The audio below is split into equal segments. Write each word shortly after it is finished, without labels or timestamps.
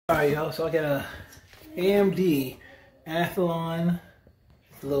Alright y'all, so I got a AMD Athlon.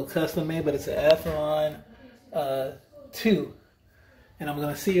 It's a little custom made, but it's an Athlon 2. And I'm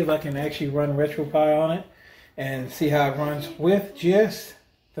going to see if I can actually run RetroPie on it and see how it runs with just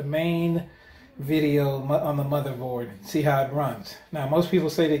the main video on the motherboard. See how it runs. Now most people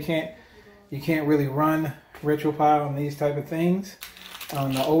say you can't really run RetroPie on these type of things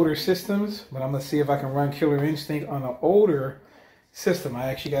on the older systems, but I'm going to see if I can run Killer Instinct on an older system. I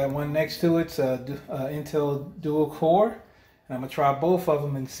actually got one next to it. It's a Intel dual core, and I'm going to try both of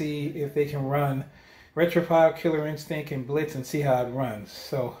them and see if they can run RetroPie, Killer Instinct, and Blitz and see how it runs.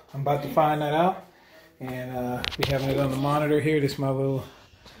 So I'm about to find that out, and we having it on the monitor here. This is my little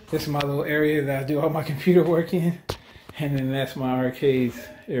area that I do all my computer work in, and then that's my arcades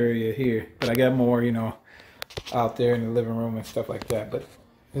area here. But I got more, you know, out there in the living room and stuff like that. But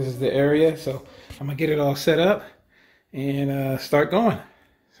this is the area, so I'm gonna get it all set up and start going.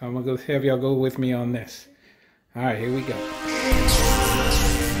 So I'm gonna go have y'all go with me on this. All right, here we go.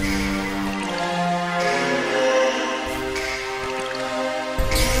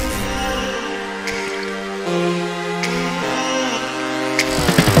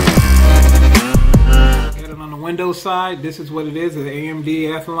 Windows side, this is what it is, an AMD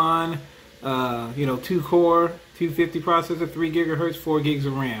Athlon, you know, 2-core, 250 processor, 3 gigahertz, 4 gigs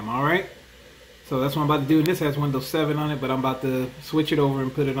of RAM. All right, so that's what I'm about to do. This has Windows 7 on it, but I'm about to switch it over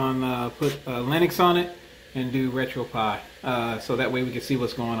and put it on, put Linux on it and do RetroPie, so that way we can see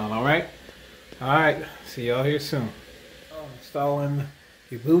what's going on. All right, see y'all here soon. I'm installing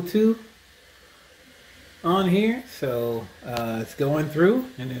Ubuntu on here, so it's going through,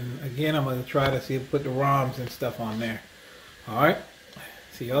 and then again I'm going to try to see if put the ROMs and stuff on there. Alright,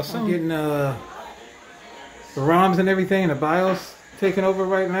 see y'all soon. I'm getting the ROMs and everything, the BIOS taken over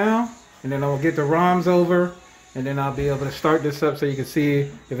right now, and then I'll get the ROMs over, and then I'll be able to start this up so you can see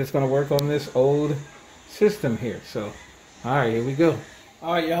if it's going to work on this old system here. So alright, here we go.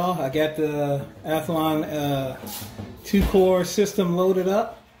 Alright y'all, I got the Athlon 2-core system loaded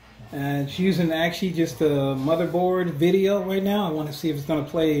up. And it's using actually just a motherboard video right now. I want to see if it's going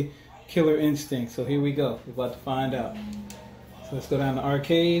to play Killer Instinct. So here we go. We're about to find out. So let's go down to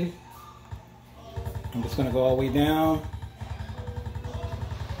arcade. I'm just going to go all the way down.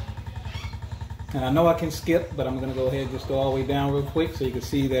 And I know I can skip, but I'm going to go ahead and just go all the way down real quick so you can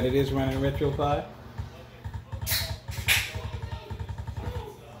see that it is running RetroPie.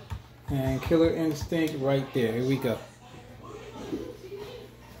 And Killer Instinct right there. Here we go.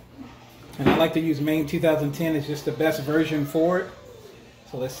 And I like to use main 2010. It's just the best version for it.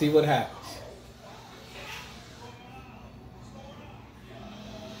 So let's see what happens.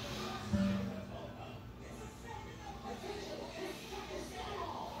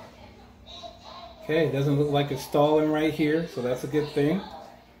 Okay, it doesn't look like it's stalling right here, so that's a good thing.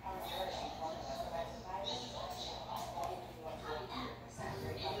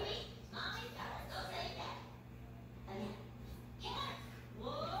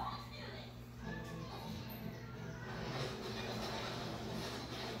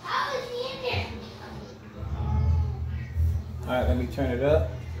 Alright, let me turn it up.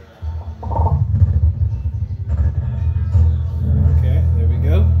 Okay, there we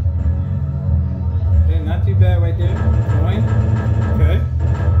go. Okay, not too bad right there. Going. Okay.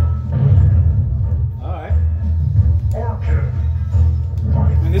 Alright.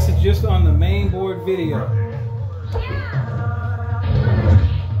 And this is just on the main board video.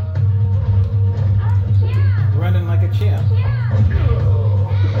 Running like a champ.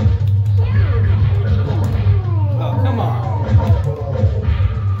 Oh, come on.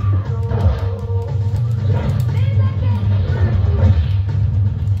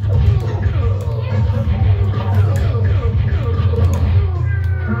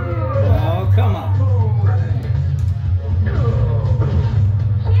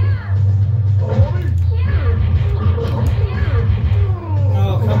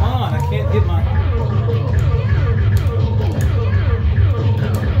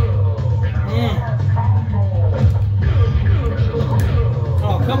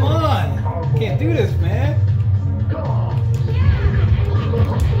 Can't do this, man.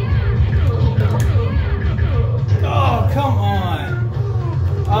 Oh, come on.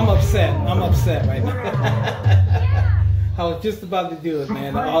 I'm upset right now. I was just about to do it,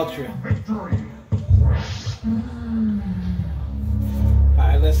 man. The Ultra.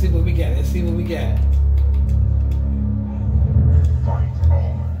 Alright, let's see what we got.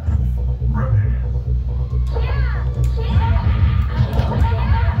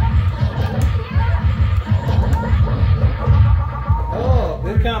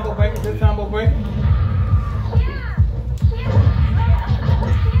 Good combo breaker.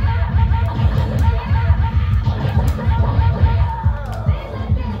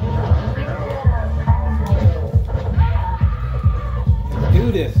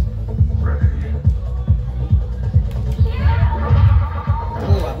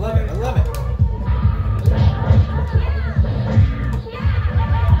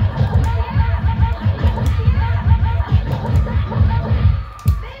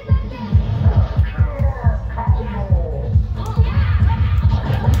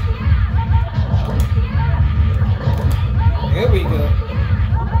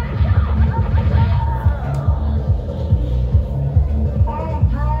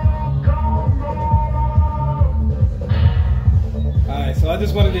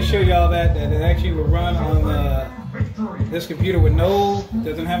 wanted to show y'all that it actually will run on this computer with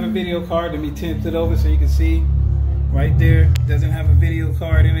doesn't have a video card. Let me tint it over so you can see right there. Doesn't have a video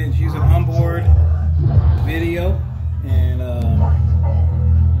card in it. It's using onboard video, and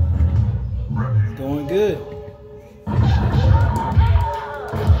it's going good.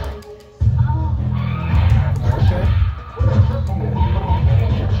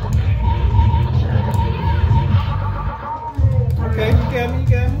 Okay, you got me,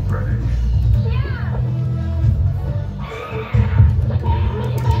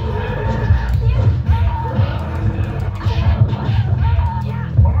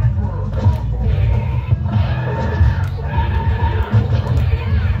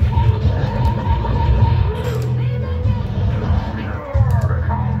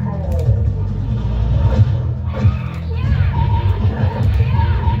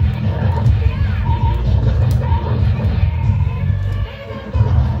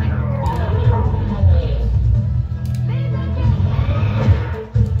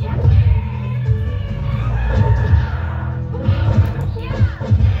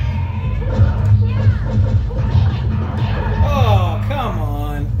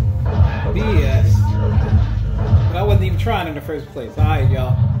 trying in the first place. Alright,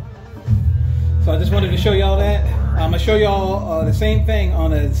 y'all. So I just wanted to show y'all that. I'm going to show y'all the same thing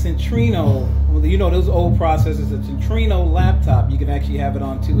on a Centrino. You know those old processors, a Centrino laptop. You can actually have it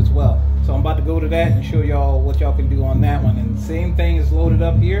on too as well. So I'm about to go to that and show y'all what y'all can do on that one. And the same thing is loaded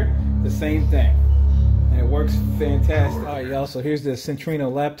up here. The same thing. And it works fantastic. Alright, y'all. So here's the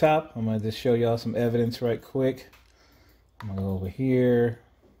Centrino laptop. I'm going to just show y'all some evidence right quick. I'm going to go over here.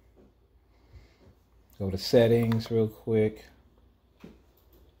 Go to settings real quick.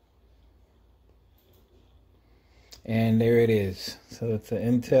 And there it is. So it's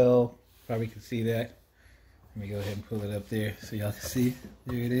an Intel. Probably can see that. Let me go ahead and pull it up there so y'all can see.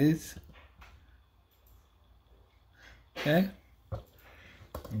 There it is. Okay.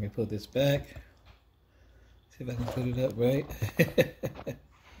 Let me put this back. See if I can put it up right.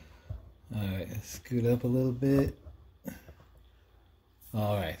 Alright, let's scoot up a little bit.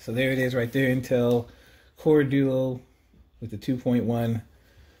 Alright, so there it is right there. Intel Core Duo with the 2.1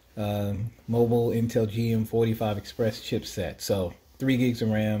 mobile Intel GM45 Express chipset. So 3 gigs of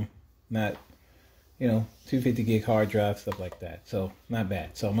RAM, not, 250 gig hard drive, stuff like that. So not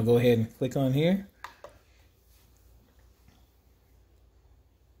bad. So I'm gonna go ahead and click on here.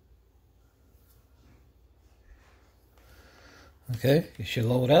 Okay, it should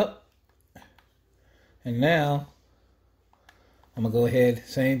load up. And now I'm gonna go ahead,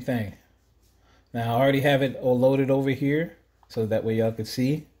 same thing. Now I already have it all loaded over here, so that way y'all can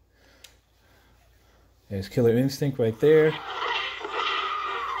see. There's Killer Instinct right there.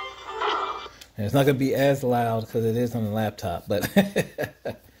 And it's not gonna be as loud because it is on the laptop, but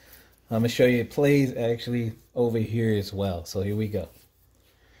I'm gonna show you it plays actually over here as well. So here we go.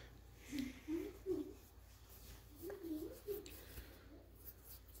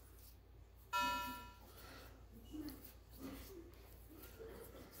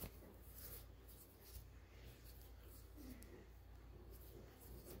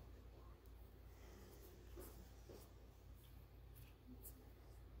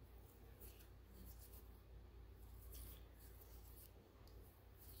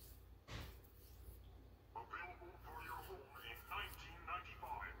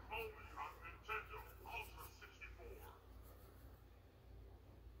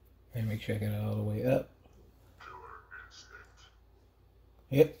 And make sure I get it all the way up.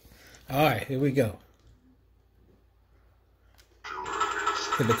 Yep. Alright, here we go.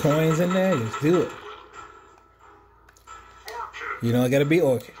 Put the coins in there, just do it. I gotta be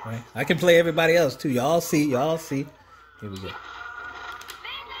Orchid, right? I can play everybody else too. Y'all see. Here we go.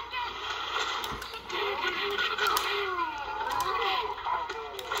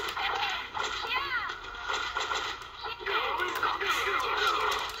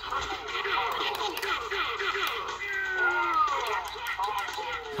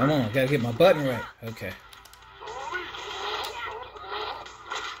 Come on, I gotta get my button right. Okay.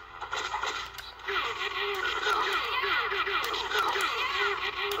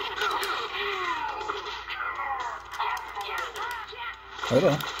 Hold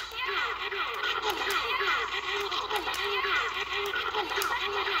on.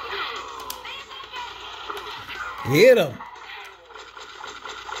 Hit him.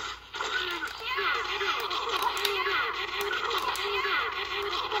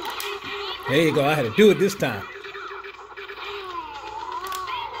 There you go. I had to do it this time.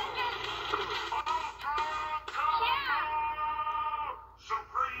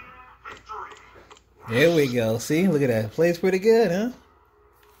 There we go. See, look at that. Plays pretty good, huh?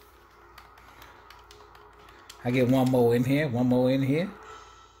 I get one more in here. One more in here.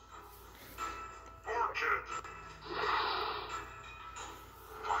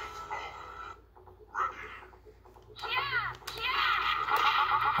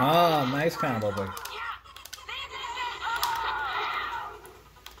 Oh, nice combo, buddy.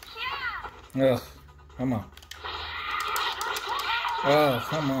 Ugh, come on. Oh,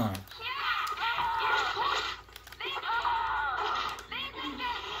 come on.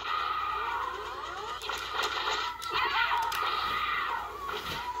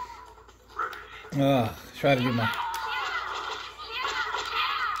 Oh, try to do my...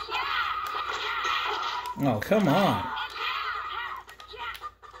 Oh, come on.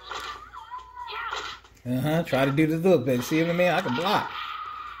 Try to do the look, baby. See what I mean? I can block.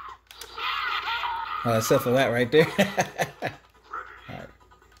 Except for that right there. All right.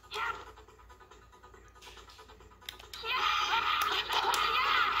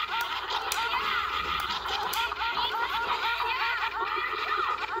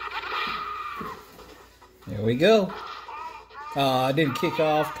 There we go. Oh, I didn't kick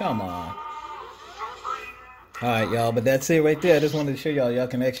off. Come on. All right, y'all. But that's it right there. I just wanted to show y'all. Y'all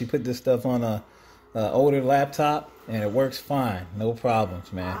can actually put this stuff on a older laptop, and it works fine. No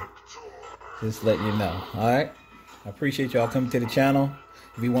problems, man. Just letting you know. All right. I appreciate y'all coming to the channel.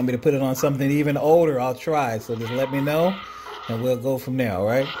 If you want me to put it on something even older, I'll try. So just let me know, and we'll go from there. All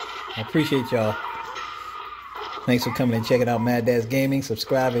right. I appreciate y'all. Thanks for coming and checking out Mad Dad's Gaming.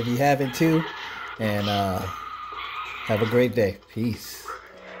 Subscribe if you haven't too, and have a great day. Peace.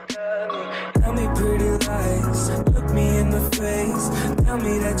 Tell me pretty lies, look me in the face. Tell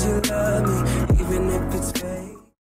me that you love me, even if it's fake.